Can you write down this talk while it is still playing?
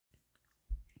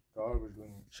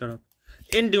Shut up.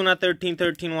 In Duna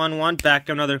 131311, back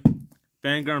to another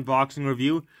banger unboxing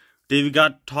review. Today we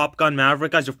got Top Gun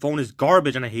Maverick. Guys, your phone is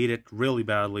garbage and I hate it really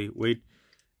badly. Wait.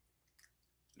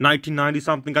 1990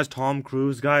 something, guys. Tom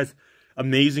Cruise, guys.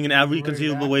 Amazing in every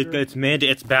conceivable way. It's mid,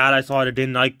 it's bad. I saw it, I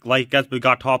didn't like guys, but we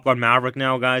got Top Gun Maverick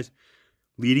now, guys.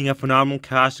 Leading a phenomenal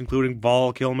cast, including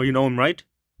Val Kilmer. You know him, right?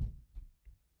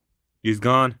 He's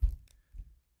gone.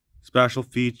 Special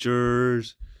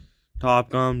features. Top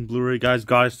Gun Blu-ray, guys.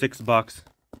 Got it $6.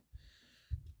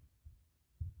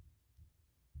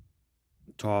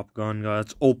 Top Gun, guys.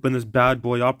 Let's open this bad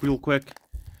boy up real quick.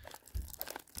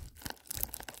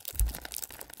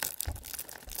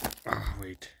 Oh,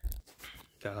 wait.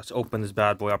 Yeah, let's open this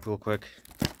bad boy up real quick.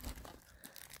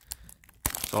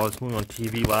 Saw this movie on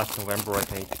TV last November, I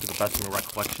think, to the best of my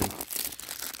recollection.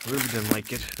 I really didn't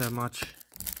like it that much.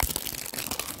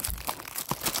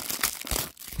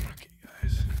 Okay,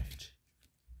 guys.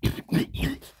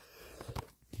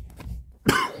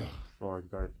 Sorry,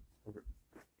 guys. Okay.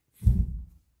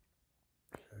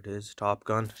 There it is, Top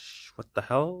Gun. What the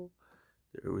hell?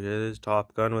 There it is,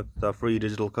 Top Gun with the free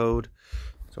digital code.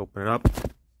 Let's open it up.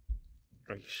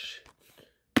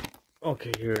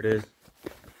 Okay, here it is.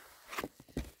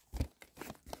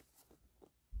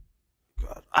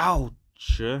 God,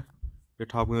 ouch! Your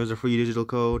Top Gun is a free digital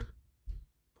code.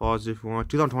 Pause if you want.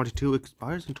 2022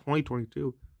 expires in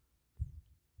 2022.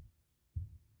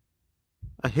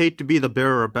 I hate to be the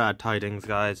bearer of bad tidings,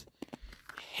 guys.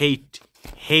 Hate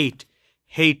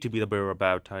to be the bearer of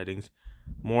bad tidings.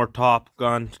 More Top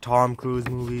Gun, Tom Cruise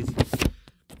movies.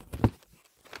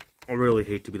 I really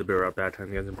hate to be the bearer of bad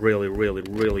tidings, guys.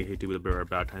 Really hate to be the bearer of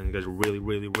bad tidings, guys.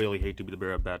 Really hate to be the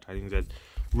bearer of bad tidings, guys.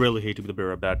 Really hate to be the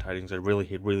bearer of bad tidings. I really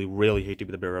hate to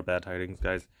be the bearer of bad tidings,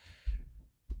 guys.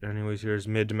 Anyways, here's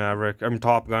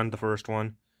Top Gun, the first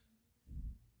one.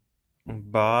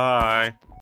 Bye.